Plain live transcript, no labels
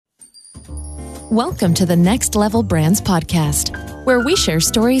Welcome to the Next Level Brands podcast, where we share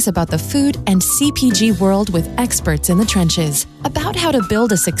stories about the food and CPG world with experts in the trenches about how to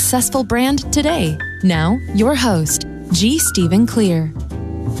build a successful brand today. Now, your host, G. Stephen Clear.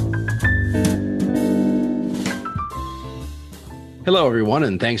 Hello, everyone,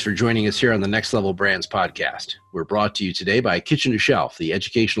 and thanks for joining us here on the Next Level Brands podcast. We're brought to you today by Kitchen to Shelf, the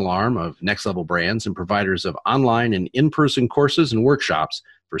educational arm of Next Level Brands and providers of online and in-person courses and workshops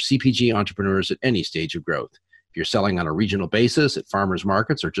for CPG entrepreneurs at any stage of growth. If you're selling on a regional basis at farmers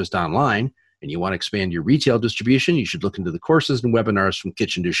markets or just online, and you want to expand your retail distribution, you should look into the courses and webinars from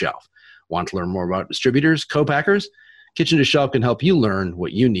Kitchen to Shelf. Want to learn more about distributors, co-packers? Kitchen to Shelf can help you learn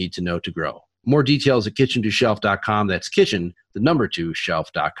what you need to know to grow. More details at kitchen2shelf.com. That's kitchen, the number 2,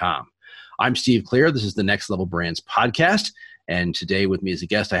 shelf.com. I'm Steve Clear. This is the Next Level Brands podcast. And today with me as a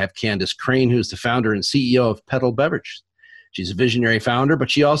guest, I have Candace Crane, who's the founder and CEO of Petal Beverage. She's a visionary founder,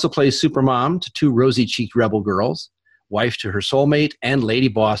 but she also plays supermom to 2 rosy-cheeked rebel girls, wife to her soulmate, and lady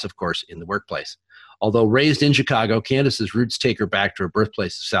boss, of course, in the workplace. Although raised in Chicago, Candace's roots take her back to her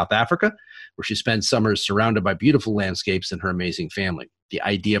birthplace of South Africa, where she spends summers surrounded by beautiful landscapes and her amazing family. The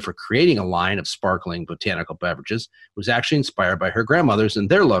idea for creating a line of sparkling botanical beverages was actually inspired by her grandmothers and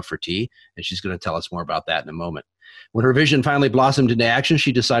their love for tea, and she's going to tell us more about that in a moment. When her vision finally blossomed into action,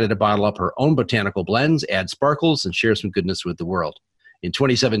 she decided to bottle up her own botanical blends, add sparkles, and share some goodness with the world. In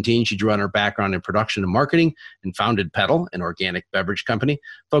 2017, she drew on her background in production and marketing and founded Petal, an organic beverage company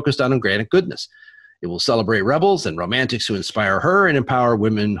focused on organic goodness. It will celebrate rebels and romantics who inspire her and empower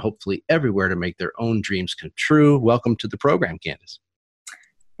women, hopefully everywhere, to make their own dreams come true. Welcome to the program, Candace.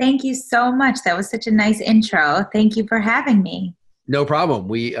 Thank you so much. That was such a nice intro. Thank you for having me. No problem.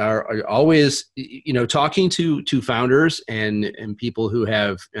 We are always, talking to founders and people who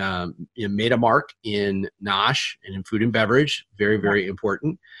have made a mark in NOSH and in food and beverage. Very, very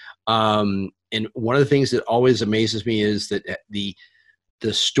important. And one of the things that always amazes me is that the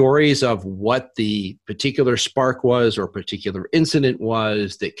stories of what the particular spark was or particular incident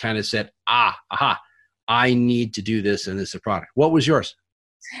was that kind of said, I need to do this and this is a product. What was yours?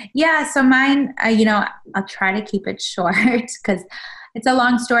 Yeah, so mine, I'll try to keep it short because it's a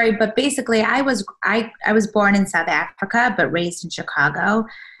long story. But basically, I was born in South Africa, but raised in Chicago.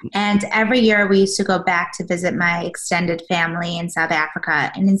 And every year we used to go back to visit my extended family in South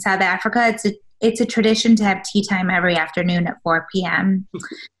Africa. And in South Africa, it's a tradition to have tea time every afternoon at 4 p.m.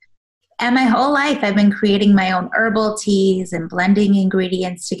 And my whole life, I've been creating my own herbal teas and blending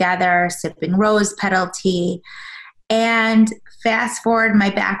ingredients together, sipping rose petal tea. And fast forward, my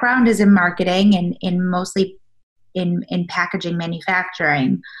background is in marketing and mostly in packaging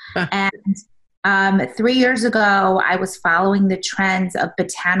manufacturing. And 3 years ago, I was following the trends of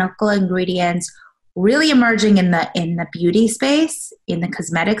botanical ingredients really emerging in the beauty space, in the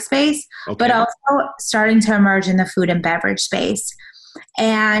cosmetic space, but also starting to emerge in the food and beverage space.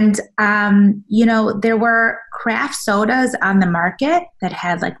 And, there were craft sodas on the market that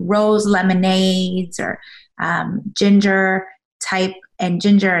had like rose lemonades or ginger and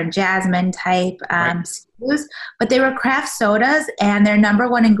jasmine type SKUs, but they were craft sodas, and their number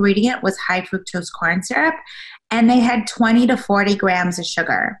one ingredient was high fructose corn syrup, and they had 20 to 40 grams of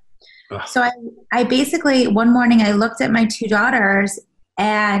sugar. Ugh. So I basically, one morning I looked at my 2 daughters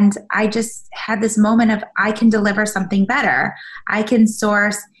and I just had this moment of, I can deliver something better. I can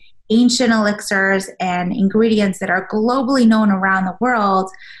source ancient elixirs and ingredients that are globally known around the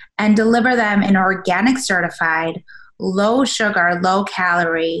world and deliver them in organic certified, low sugar, low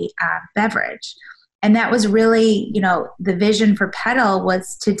calorie beverage. And that was really, the vision for Petal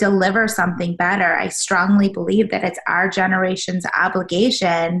was to deliver something better. I strongly believe that it's our generation's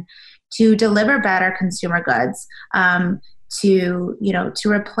obligation to deliver better consumer goods, to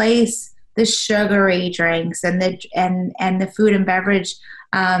replace the sugary drinks and the food and beverage,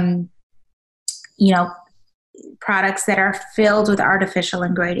 products that are filled with artificial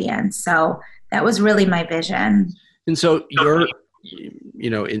ingredients. So that was really my vision. And so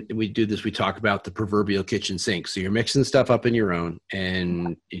we do this, we talk about the proverbial kitchen sink. So you're mixing stuff up in your own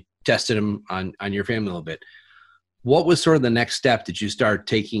and you tested them on your family a little bit. What was sort of the next step? Did you start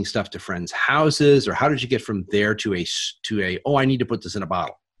taking stuff to friends' houses, or how did you get from there to I need to put this in a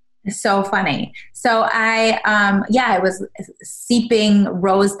bottle? So funny. So I was seeping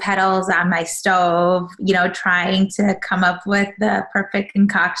rose petals on my stove, trying to come up with the perfect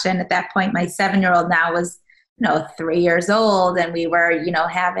concoction. At that point, my 7-year-old now was, 3 years old, and we were,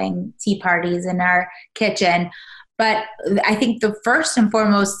 having tea parties in our kitchen. But I think the first and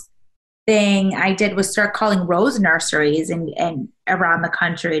foremost thing I did was start calling rose nurseries and around the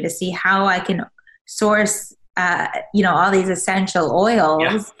country to see how I can source, all these essential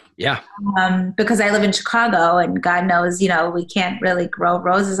oils Yeah. Because I live in Chicago, and God knows, we can't really grow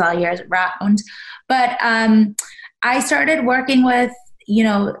roses all year round. But I started working with,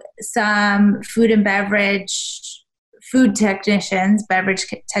 some food and food technicians, beverage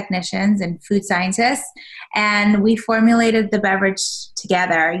technicians, and food scientists, and we formulated the beverage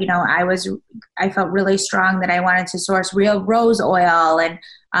together. I felt really strong that I wanted to source real rose oil and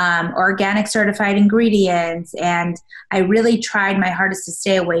organic certified ingredients, and I really tried my hardest to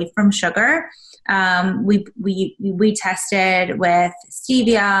stay away from sugar. We tested with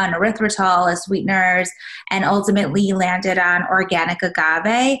stevia and erythritol as sweeteners, and ultimately landed on organic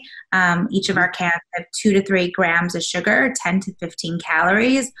agave. Each of our cans have 2 to 3 grams of sugar, 10 to 15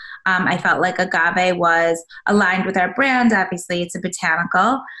 calories. I felt like agave was aligned with our brand. Obviously, it's a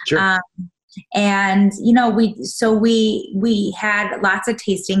botanical. Sure. And we had lots of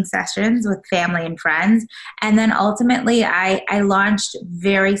tasting sessions with family and friends, and then ultimately I launched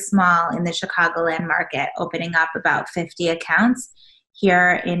very small in the Chicagoland market, opening up about 50 accounts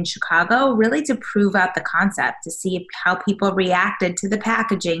here in Chicago, really to prove out the concept, to see how people reacted to the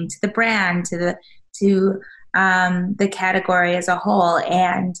packaging, to the brand, to the category as a whole.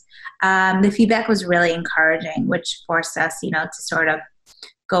 And the feedback was really encouraging, which forced us, to sort of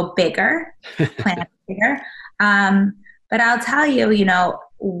go bigger, plan bigger. But I'll tell you,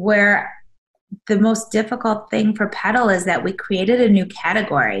 where the most difficult thing for Petal is that we created a new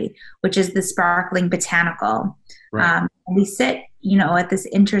category, which is the sparkling botanical. Right. We sit, at this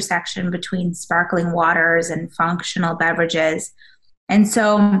intersection between sparkling waters and functional beverages. And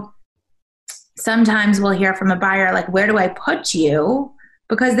so sometimes we'll hear from a buyer, like, where do I put you?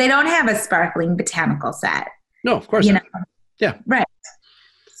 Because they don't have a sparkling botanical set. No, of course not. Yeah. Right.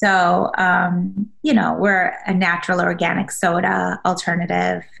 So, we're a natural organic soda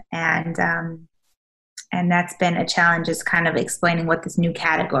alternative, and that's been a challenge, is kind of explaining what this new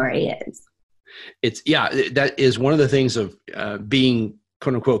category is. That is one of the things of being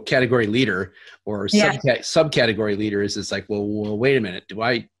quote unquote category leader or subcategory leader is it's like, well, wait a minute. Do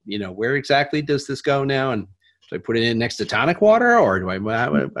I, where exactly does this go now? And do I put it in next to tonic water, or do I,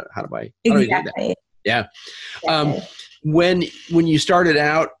 how do I do that? Yeah. Exactly. When you started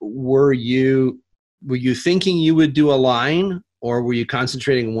out, were you thinking you would do a line, or were you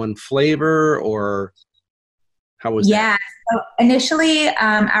concentrating on one flavor, or how was that? Yeah. So initially,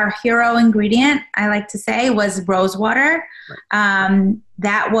 our hero ingredient, I like to say, was rose water. Right.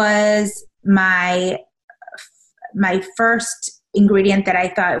 That was my first ingredient that I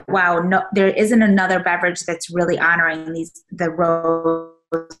thought, wow, no, there isn't another beverage that's really honoring the rose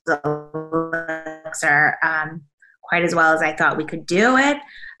elixir quite as well as I thought we could do it.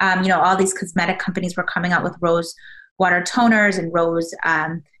 All these cosmetic companies were coming out with rose water toners and rose,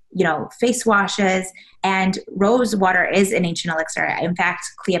 face washes. And rose water is an ancient elixir. In fact,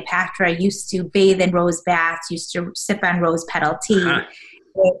 Cleopatra used to bathe in rose baths, used to sip on rose petal tea. Uh-huh.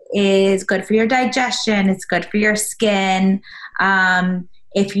 It is good for your digestion. It's good for your skin.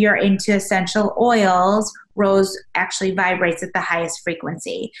 If you're into essential oils, rose actually vibrates at the highest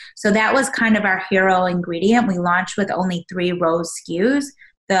frequency. So that was kind of our hero ingredient. We launched with only 3 rose SKUs,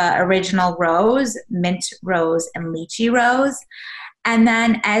 the original rose, mint rose, and lychee rose. And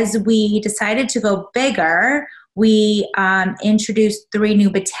then as we decided to go bigger, we introduced 3 new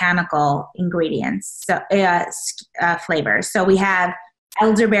botanical ingredients, flavors. So we have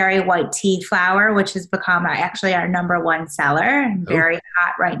elderberry white tea flower, which has become actually our number 1 seller and very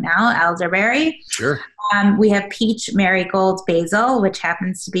hot right now, elderberry. Sure. We have peach marigold basil, which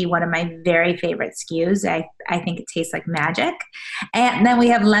happens to be one of my very favorite SKUs. I think it tastes like magic. And then we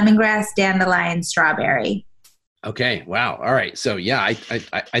have lemongrass, dandelion, strawberry. Okay. Wow. All right. So yeah, I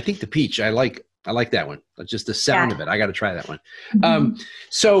think the peach, I like that one. Just the sound of it. I got to try that one. Mm-hmm.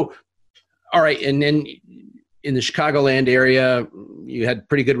 So, all right. And then in the Chicagoland area, you had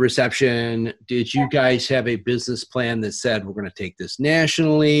pretty good reception. Did you guys have a business plan that said we're going to take this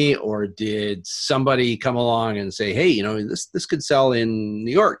nationally, or did somebody come along and say, hey, this could sell in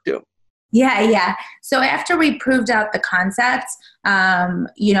New York too? Yeah. So after we proved out the concepts,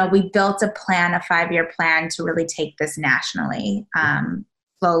 we built a 5-year plan to really take this nationally,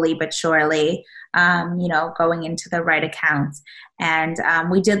 slowly but surely, going into the right accounts. And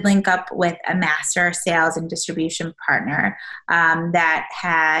we did link up with a master sales and distribution partner that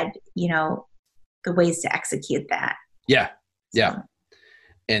had, the ways to execute that. Yeah. Yeah. So.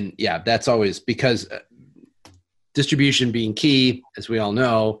 And yeah, that's always because distribution being key, as we all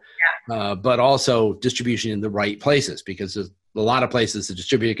know, but also distribution in the right places, because there's a lot of places the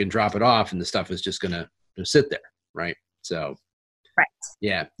distributor can drop it off and the stuff is just going to sit there. Right. So, right.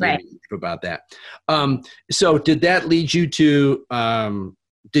 Yeah. Right. About that. So did that lead you to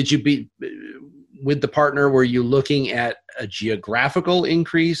did you be with the partner? Were you looking at a geographical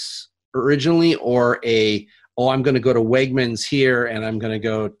increase originally, or I'm going to go to Wegmans here and I'm going to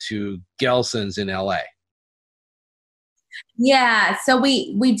go to Gelson's in LA? Yeah, so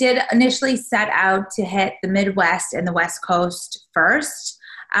we did initially set out to hit the Midwest and the West Coast first,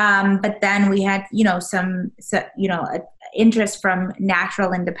 but then we had some interest from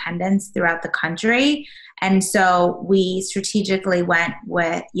natural independents throughout the country, and so we strategically went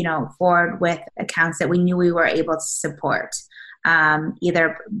with forward with accounts that we knew we were able to support,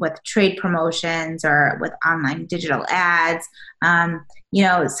 either with trade promotions or with online digital ads.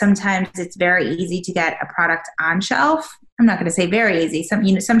 Sometimes it's very easy to get a product on shelf. I'm not going to say very easy.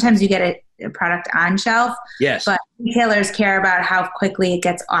 Sometimes you get a product on shelf. Yes. But retailers care about how quickly it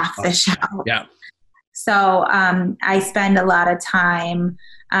gets off the shelf. Yeah. So I spend a lot of time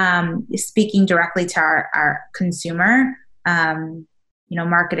speaking directly to our consumer,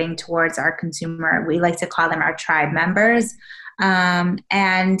 marketing towards our consumer. We like to call them our tribe members. I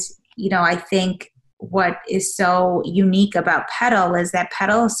think what is so unique about Petal is that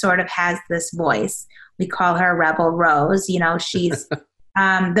Petal sort of has this voice. We call her Rebel Rose. She's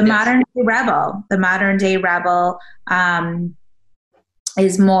the modern day rebel. The modern day rebel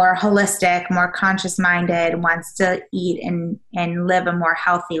is more holistic, more conscious minded, wants to eat and live a more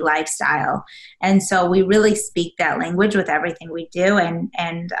healthy lifestyle. And so we really speak that language with everything we do. And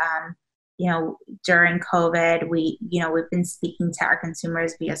during COVID, we've been speaking to our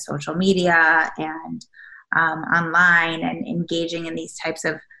consumers via social media and online, and engaging in these types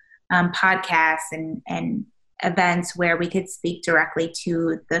of podcasts and events where we could speak directly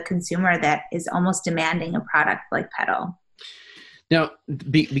to the consumer that is almost demanding a product like Petal. Now,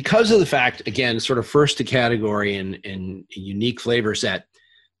 because of the fact, again, sort of first to category and unique flavor set,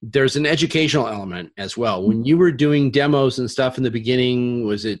 there's an educational element as well. When you were doing demos and stuff in the beginning,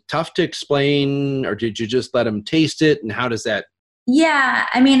 was it tough to explain, or did you just let them taste it? And how does that? Yeah,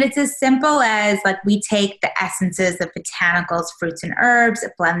 it's as simple as we take the essences of botanicals, fruits, and herbs,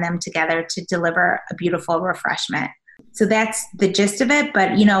 blend them together to deliver a beautiful refreshment. So that's the gist of it.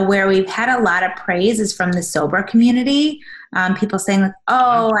 But, where we've had a lot of praise is from the sober community. People saying,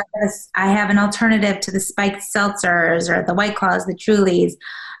 I have an alternative to the spiked seltzers or the White Claws, the Trulies.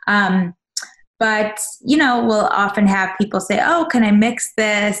 But we'll often have people say, can I mix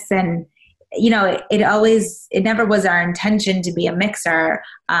this? And, it never was our intention to be a mixer.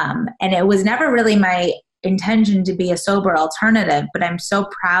 And it was never really my intention to be a sober alternative, but I'm so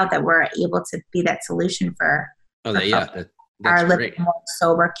proud that we're able to be that solution for that's our living great. more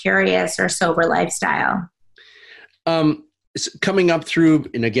sober, curious, or sober lifestyle. Coming up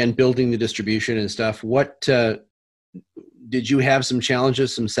through, and again, building the distribution and stuff, what did you have some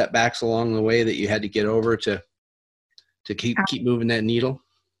challenges, some setbacks along the way that you had to get over to keep moving that needle?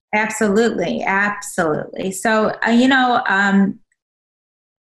 Absolutely. So,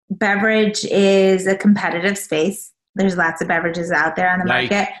 beverage is a competitive space. There's lots of beverages out there on the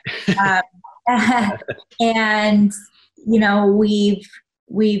market. And,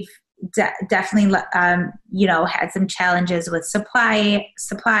 we've definitely, had some challenges with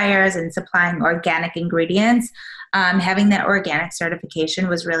suppliers and supplying organic ingredients. Having that organic certification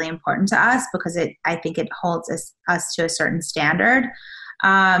was really important to us because I think it holds us to a certain standard.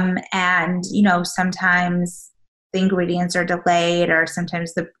 And, sometimes the ingredients are delayed, or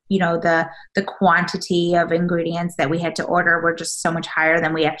sometimes the quantity of ingredients that we had to order were just so much higher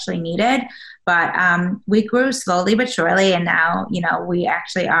than we actually needed. But we grew slowly but surely, and now, we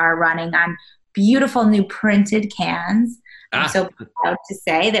actually are running on beautiful new printed cans. I'm so proud to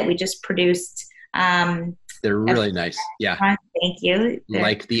say that we just produced. They're really nice. Yeah. Thank you.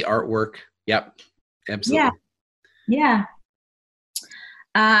 Like the artwork. Yep. Absolutely. Yeah.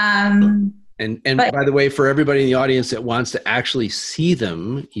 But, by the way, for everybody in the audience that wants to actually see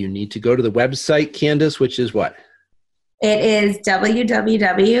them, you need to go to the website, Candace, which is what? It is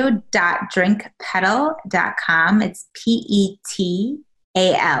www.drinkpetal.com. It's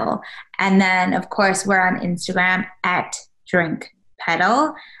PETAL. And then, of course, we're on Instagram at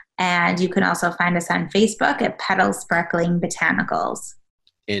drinkpetal. And you can also find us on Facebook at Petal Sparkling Botanicals.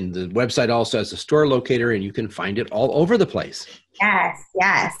 And the website also has a store locator, and you can find it all over the place. Yes.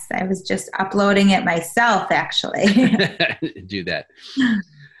 I was just uploading it myself, actually. Do that.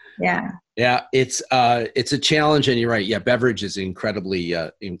 Yeah. Yeah, it's a challenge, and you're right. Yeah, beverage is incredibly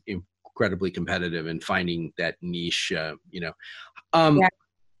competitive, and finding that niche.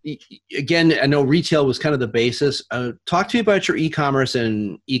 Again, I know retail was kind of the basis. Talk to me about your e-commerce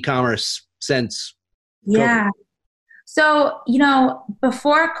and e-commerce since COVID. So,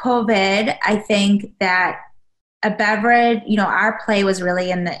 before COVID, I think that a beverage, our play was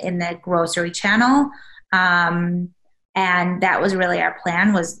really in the grocery channel. And that was really our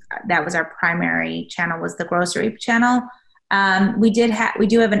plan, that was our primary channel, was the grocery channel. We do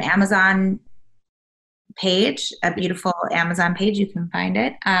have an Amazon page, a beautiful Amazon page. You can find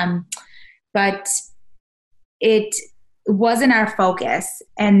it. But it wasn't our focus.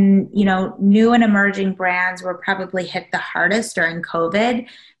 And, new and emerging brands were probably hit the hardest during COVID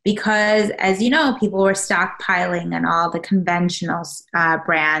because, as you know, people were stockpiling on all the conventional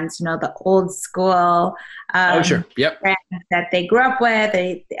brands, the old school Yep. brands that they grew up with.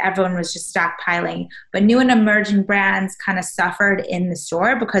 Everyone was just stockpiling. But new and emerging brands kind of suffered in the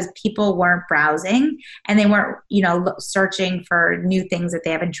store because people weren't browsing and they weren't, searching for new things that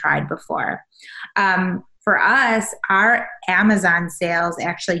they haven't tried before. For us, our Amazon sales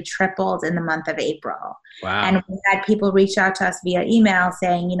actually tripled in the month of April. Wow. And we had people reach out to us via email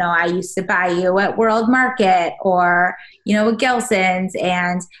saying, I used to buy you at World Market or, at Gelson's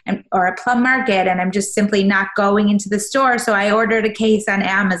or a Plum Market, and I'm just simply not going into the store. So I ordered a case on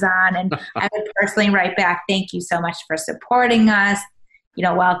Amazon, and I would personally write back, thank you so much for supporting us.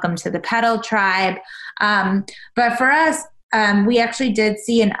 Welcome to the Petal Tribe. But for us, we actually did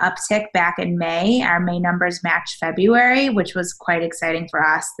see an uptick back in May. Our May numbers matched February, which was quite exciting for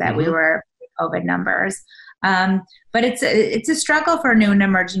us that we were COVID numbers. But it's a struggle for new and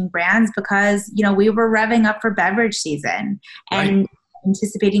emerging brands because, we were revving up for beverage season and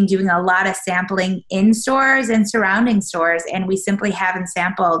anticipating doing a lot of sampling in stores and surrounding stores. And we simply haven't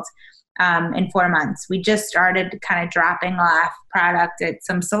sampled in 4 months. We just started kind of dropping off product at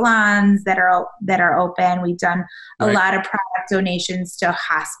some salons that are open. We've done a lot of product donations to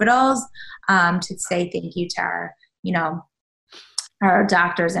hospitals to say thank you to our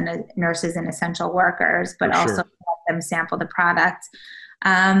doctors and nurses and essential workers, but also let them sample the product.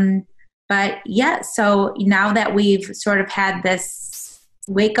 But yeah, so now that we've sort of had this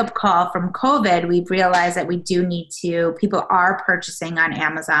wake-up call from COVID, we've realized that we do need to, people are purchasing on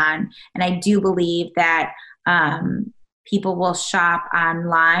Amazon. And I do believe that people will shop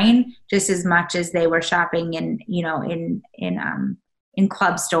online just as much as they were shopping in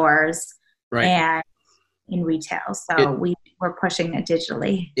club stores and in retail. So we're pushing it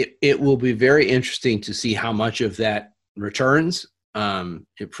digitally. It will be very interesting to see how much of that returns.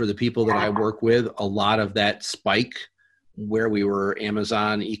 For the people that I work with, a lot of that spike where we were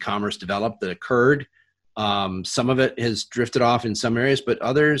Amazon e-commerce developed that occurred. Some of it has drifted off in some areas, but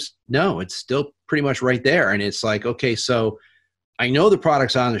others, no, it's still pretty much right there. And it's like, okay, so I know the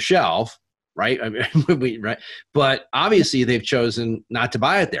product's on the shelf, right? Right. But obviously they've chosen not to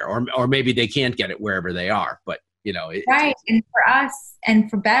buy it there, or maybe they can't get it wherever they are, but right. And for us and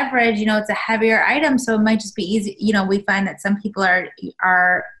for beverage, it's a heavier item. So it might just be easy. We find that some people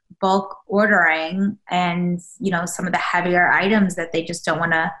are bulk ordering and, some of the heavier items that they just don't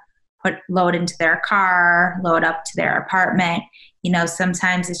want to load into their car, load up to their apartment.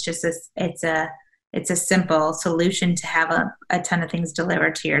 Sometimes it's just it's a simple solution to have a ton of things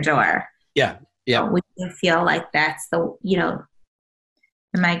delivered to your door. Yeah. Yeah. So we feel like that's the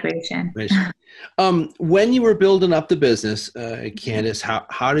migration. When you were building up the business, Candace,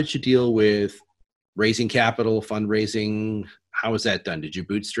 how did you deal with raising capital, fundraising? How was that done? Did you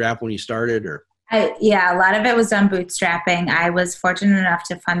bootstrap when you started, or? Yeah, a lot of it was done bootstrapping. I was fortunate enough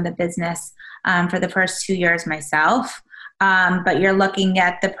to fund the business for the first 2 years myself. But you're looking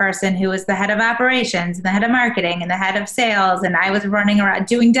at the person who was the head of operations and the head of marketing and the head of sales. And I was running around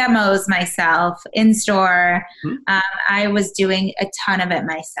doing demos myself in store. I was doing a ton of it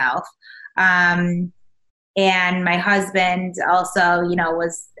myself. And my husband also,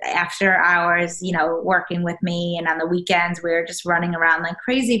 was after hours, working with me. And on the weekends, we were just running around like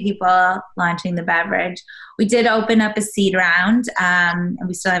crazy people launching the beverage. We did open up a seed round, and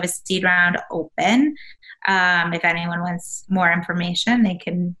we still have a seed round open. If anyone wants more information, they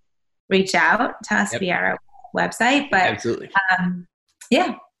can reach out to us via our website. But absolutely.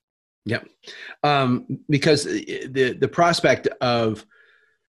 Yeah. Yep. Because the prospect of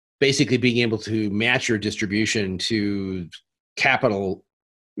basically being able to match your distribution to capital,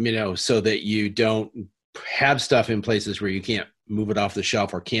 so that you don't have stuff in places where you can't move it off the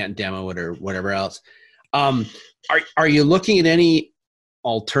shelf or can't demo it or whatever else. Are you looking at any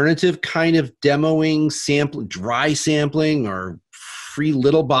alternative kind of demoing, dry sampling, or free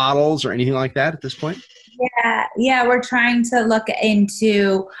little bottles or anything like that at this point? Yeah, we're trying to look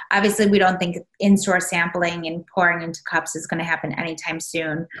into, obviously we don't think in-store sampling and pouring into cups is going to happen anytime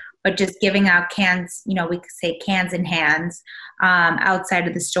soon. But just giving out cans, we could say cans in hands outside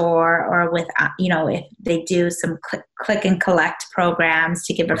of the store, or with, if they do some click and collect programs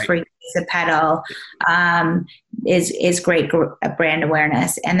to give a free piece of pedal, is great brand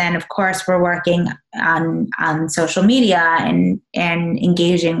awareness. And then, of course, we're working on social media and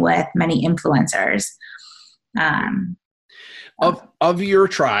engaging with many influencers. Of your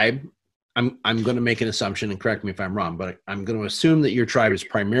tribe, I'm going to make an assumption, and correct me if I'm wrong, but I'm going to assume that your tribe is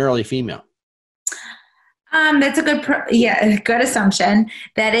primarily female. That's a good assumption.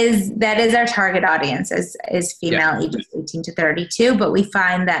 That is our target audience is female, ages 18 to 32. But we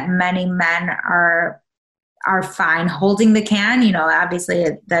find that many men are fine holding the can. Obviously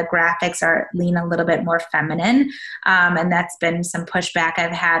the graphics lean a little bit more feminine, and that's been some pushback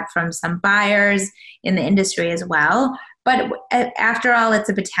I've had from some buyers in the industry as well. But after all, it's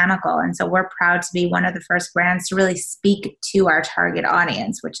a botanical. And so we're proud to be one of the first brands to really speak to our target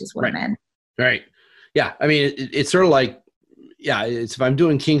audience, which is women. Right. Yeah. I mean, it's sort of like, it's, if I'm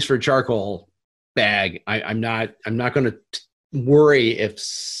doing Kingsford charcoal bag, I'm not going to worry if,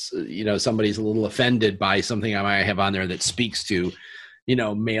 somebody's a little offended by something I might have on there that speaks to,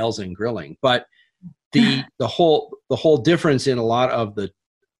 males and grilling. But the whole difference in a lot of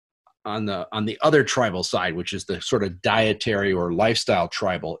on the other tribal side, which is the sort of dietary or lifestyle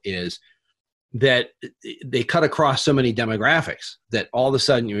tribal, is that they cut across so many demographics that all of a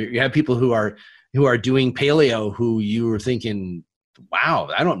sudden you have people who are doing paleo who you were thinking, wow,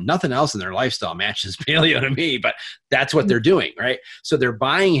 nothing else in their lifestyle matches paleo to me, but that's what they're doing, right? So their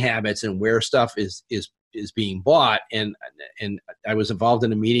buying habits and where stuff is being bought. And I was involved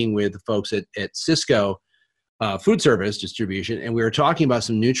in a meeting with the folks at Cisco food service distribution, and we were talking about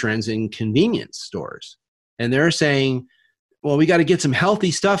some new trends in convenience stores. And they're saying, well, we got to get some healthy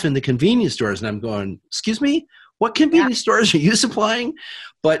stuff in the convenience stores. And I'm going, excuse me, what convenience stores are you supplying?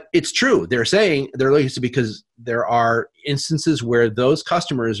 But it's true. They're saying they're looking because there are instances where those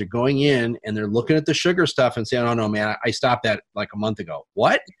customers are going in and they're looking at the sugar stuff and saying, oh no, man, I stopped that like a month ago.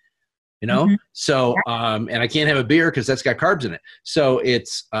 What? So, and I can't have a beer because that's got carbs in it. So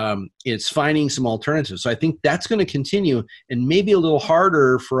it's finding some alternatives. So I think that's going to continue, and maybe a little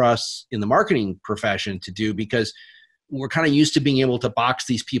harder for us in the marketing profession to do, because we're kind of used to being able to box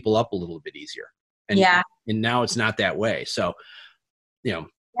these people up a little bit easier. And now it's not that way. So,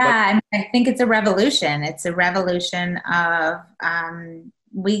 I think it's a revolution. It's a revolution of,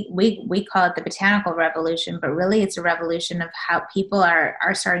 we call it the botanical revolution, but really it's a revolution of how people are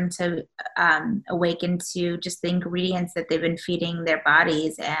starting to awaken to just the ingredients that they've been feeding their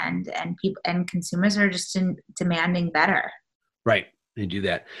bodies, and people and consumers are just demanding better. Right. They do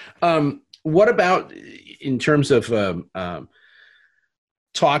that. What about in terms of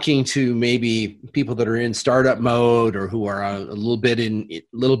talking to maybe people that are in startup mode, or who are a little bit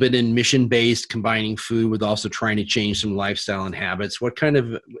in mission based, combining food with also trying to change some lifestyle and habits? What kind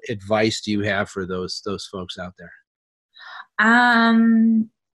of advice do you have for those folks out there?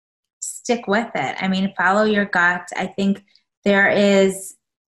 Stick with it. I mean, follow your gut. I think this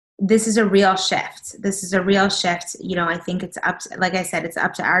is a real shift. I think it's like I said, it's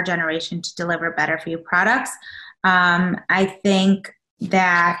up to our generation to deliver better for you products. I think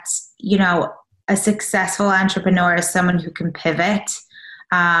that, a successful entrepreneur is someone who can pivot.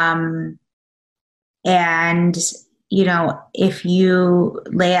 And, if you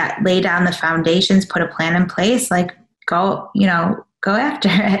lay down the foundations, put a plan in place, like go after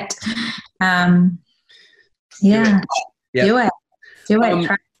it. Do it. Try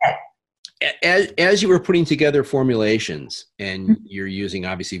it. As you were putting together formulations, and you're using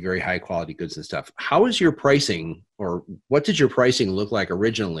obviously very high quality goods and stuff, how is your pricing, or what did your pricing look like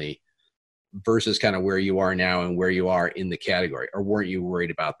originally versus kind of where you are now and where you are in the category? Or weren't you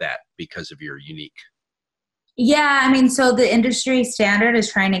worried about that because of your unique? Yeah, I mean, so the industry standard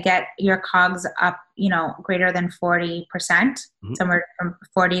is trying to get your COGS up, greater than 40%, somewhere from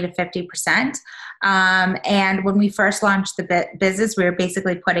 40 to 50%. And when we first launched the business, we were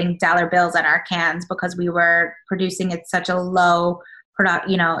basically putting dollar bills on our cans because we were producing at such a low at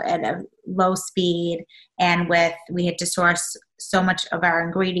a low speed. And we had to source so much of our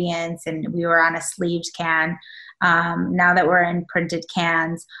ingredients, and we were on a sleeved can. Now that we're in printed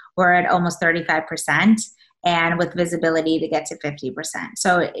cans, we're at almost 35%. And with visibility to get to 50%.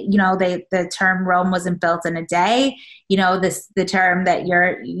 So, the term Rome wasn't built in a day. The term that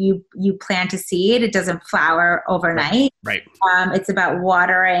you plant a seed, it doesn't flower overnight. Right. It's about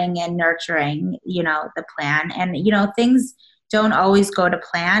watering and nurturing, the plant. And, things don't always go to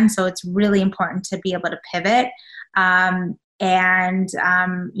plan. So it's really important to be able to pivot. and,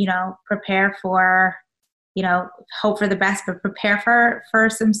 prepare for, hope for the best, but prepare for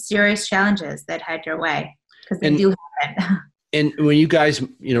some serious challenges that head your way, because they do happen. And when you guys,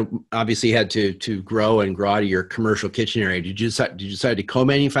 obviously had to grow and grow out of your commercial kitchen area, did you decide to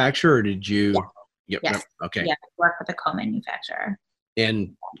co-manufacture, or did you? Yeah. Yep. Yes. Okay. Yeah, work with a co-manufacturer.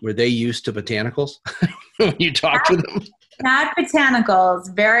 And were they used to botanicals when you talked to them? Not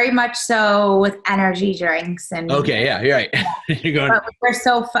botanicals, very much so with energy drinks and. Okay, yeah, you're right. You're going. But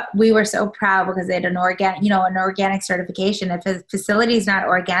we were so proud because they had an organic certification. If a facility is not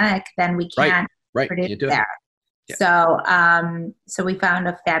organic, then we can't produce there. Yeah. So we found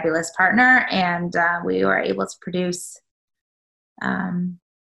a fabulous partner, and we were able to produce a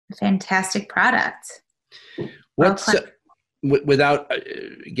fantastic product. Without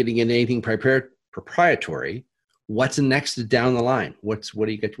getting into anything proprietary, what's next down the line? What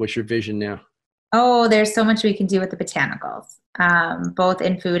do you get? What's your vision now? Oh, there's so much we can do with the botanicals, both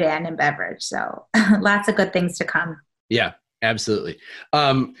in food and in beverage. So lots of good things to come. Yeah, absolutely.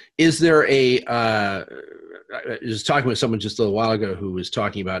 Is there I was talking with someone just a little while ago who was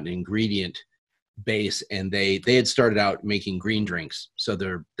talking about an ingredient base, and they had started out making green drinks. So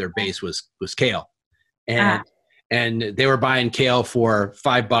their base was kale, and they were buying kale for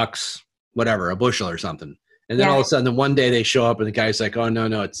 $5, whatever, a bushel or something. And then all of a sudden, one day they show up and the guy's like, "Oh,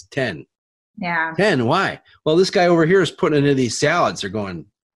 no, it's 10. Yeah. 10, why? Well, this guy over here is putting into these salads. They're going,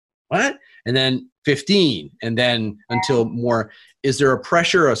 what? And then 15, and then until more. Is there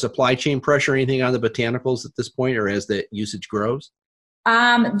a supply chain pressure, anything on the botanicals at this point, or as the usage grows?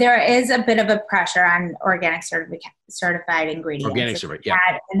 There is a bit of a pressure on organic certified ingredients. Organic certified, yeah.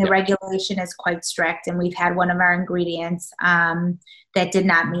 And the regulation is quite strict. And we've had one of our ingredients that did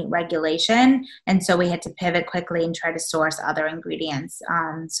not meet regulation. And so we had to pivot quickly and try to source other ingredients.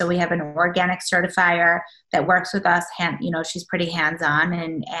 So we have an organic certifier that works with us. She's pretty hands-on,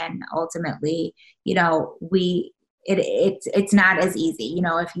 and ultimately, it's not as easy.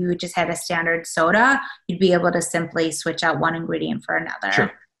 If you just had a standard soda, you'd be able to simply switch out one ingredient for another.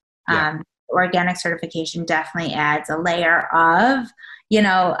 Sure. Yeah. Organic certification definitely adds a layer of,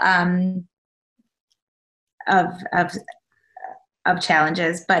 of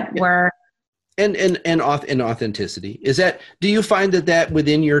challenges, but we're. And authenticity. Is that, do you find that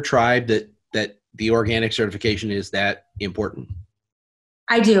within your tribe that the organic certification is that important?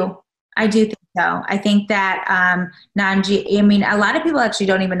 I do think so. I think that a lot of people actually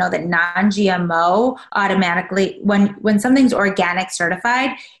don't even know that non-GMO automatically, when something's organic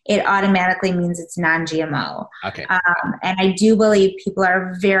certified, it automatically means it's non-GMO. Okay. And I do believe people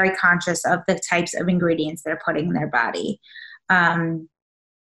are very conscious of the types of ingredients they're putting in their body.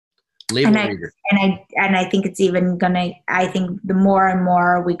 Label reader. And I think it's even I think the more and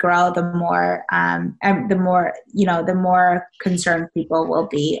more we grow, the more concerned people will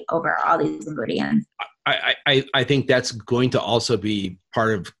be over all these ingredients. I think that's going to also be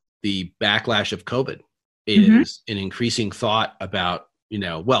part of the backlash of COVID is an increasing thought about,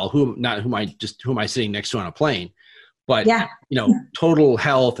 who am I sitting next to on a plane, but total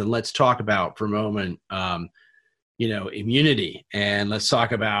health. And let's talk about for a moment, immunity, and let's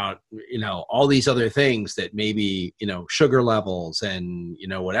talk about, all these other things that maybe, sugar levels and,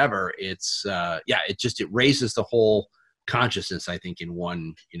 whatever. It's, it raises the whole consciousness, I think, in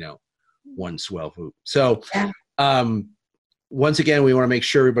one swell food. So, once again, we want to make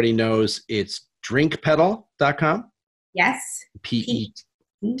sure everybody knows it's drinkpedal.com. Yes. PETAL.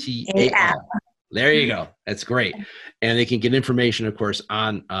 There you go. That's great. And they can get information, of course,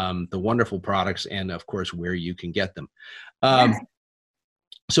 on the wonderful products and, of course, where you can get them.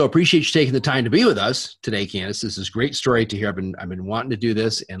 So appreciate you taking the time to be with us today, Candace. This is a great story to hear. I've been wanting to do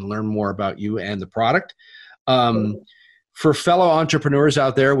this and learn more about you and the product. For fellow entrepreneurs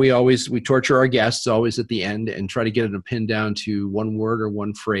out there, we torture our guests always at the end and try to get them pinned down to one word or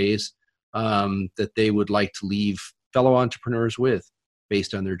one phrase that they would like to leave fellow entrepreneurs with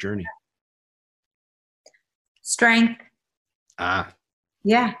based on their journey. Strength.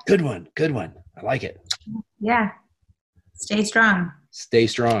 Yeah. Good one. I like it. Yeah. Stay strong. Stay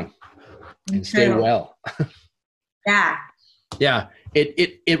strong. And stay well. Yeah. Yeah.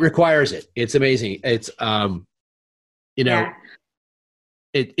 It requires it. It's amazing. It's,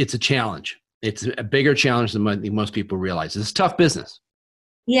 it's a challenge. It's a bigger challenge than most people realize. It's a tough business.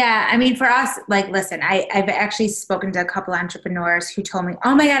 Yeah. I mean, for us, listen, I've actually spoken to a couple entrepreneurs who told me,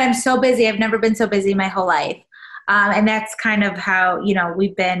 oh my God, I'm so busy. I've never been so busy my whole life. And that's kind of how,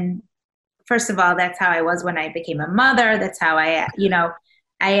 we've been. First of all, that's how I was when I became a mother. That's how I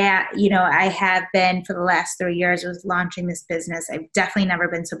have been for the last 3 years was launching this business. I've definitely never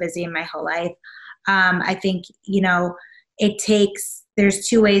been so busy in my whole life. I think, there's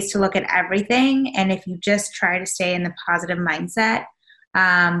two ways to look at everything. And if you just try to stay in the positive mindset,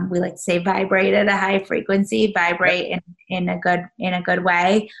 we like to say vibrate at a high frequency, vibrate in a good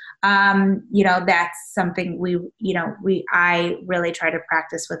way. That's something I really try to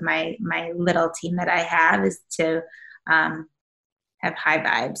practice with my little team that I have, is to have high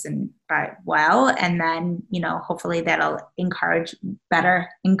vibes and vibe well. And then, hopefully that'll encourage better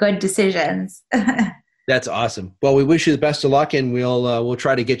and good decisions. That's awesome. Well, we wish you the best of luck, and we'll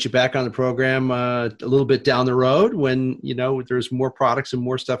try to get you back on the program a little bit down the road when, there's more products and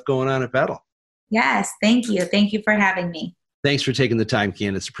more stuff going on at Vettel. Yes. Thank you. Thank you for having me. Thanks for taking the time,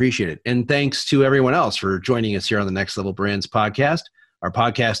 Candace. Appreciate it. And thanks to everyone else for joining us here on the Next Level Brands podcast. Our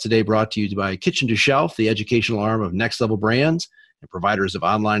podcast today brought to you by Kitchen to Shelf, the educational arm of Next Level Brands, and providers of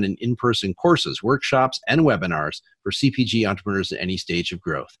online and in-person courses, workshops, and webinars for CPG entrepreneurs at any stage of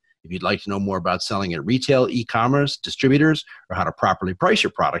growth. If you'd like to know more about selling at retail, e-commerce, distributors, or how to properly price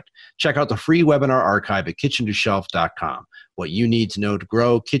your product, check out the free webinar archive at kitchen2shelf.com. What you need to know to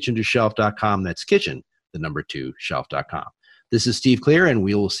grow, kitchen2shelf.com. That's kitchen, 2, shelf.com. This is Steve Clear, and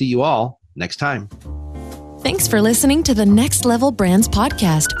we will see you all next time. Thanks for listening to the Next Level Brands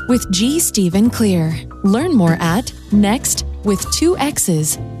podcast with G. Stephen Clear. Learn more at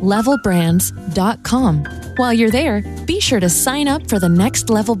levelbrands.com. While you're there, be sure to sign up for the Next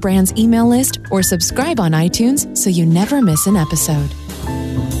Level Brands email list or subscribe on iTunes so you never miss an episode.